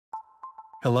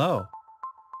Hello.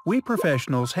 We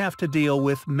professionals have to deal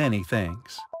with many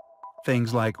things.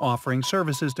 Things like offering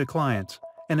services to clients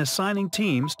and assigning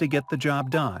teams to get the job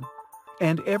done.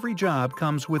 And every job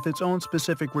comes with its own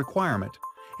specific requirement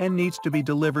and needs to be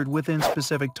delivered within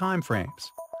specific time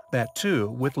frames. That too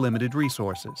with limited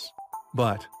resources.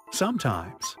 But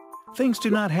sometimes, things do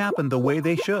not happen the way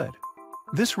they should.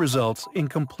 This results in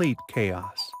complete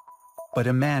chaos. But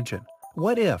imagine,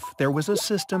 what if there was a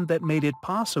system that made it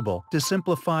possible to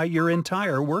simplify your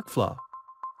entire workflow?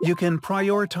 You can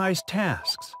prioritize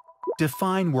tasks,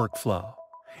 define workflow,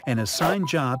 and assign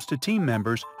jobs to team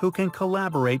members who can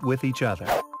collaborate with each other.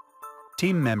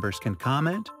 Team members can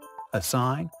comment,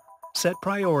 assign, set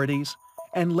priorities,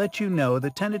 and let you know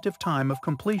the tentative time of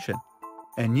completion.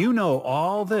 And you know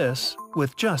all this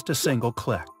with just a single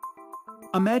click.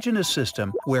 Imagine a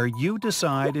system where you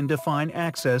decide and define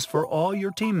access for all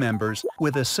your team members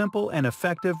with a simple and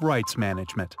effective rights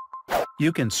management.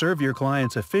 You can serve your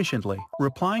clients efficiently,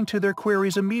 replying to their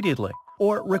queries immediately,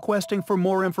 or requesting for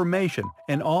more information,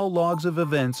 and all logs of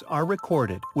events are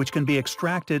recorded, which can be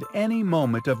extracted any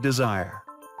moment of desire.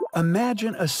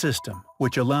 Imagine a system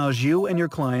which allows you and your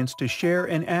clients to share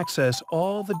and access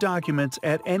all the documents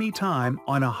at any time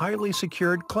on a highly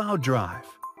secured cloud drive.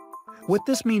 What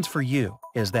this means for you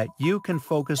is that you can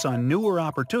focus on newer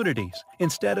opportunities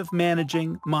instead of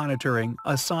managing, monitoring,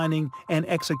 assigning, and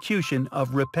execution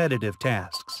of repetitive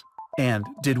tasks. And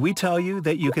did we tell you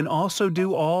that you can also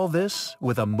do all this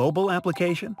with a mobile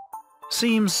application?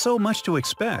 Seems so much to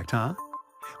expect, huh?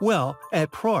 Well,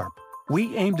 at Prorp,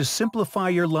 we aim to simplify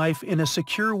your life in a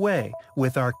secure way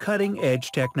with our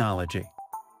cutting-edge technology.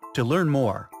 To learn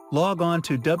more, log on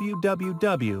to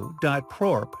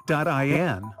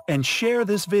www.prorp.in and share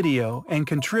this video and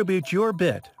contribute your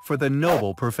bit for the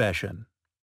noble profession.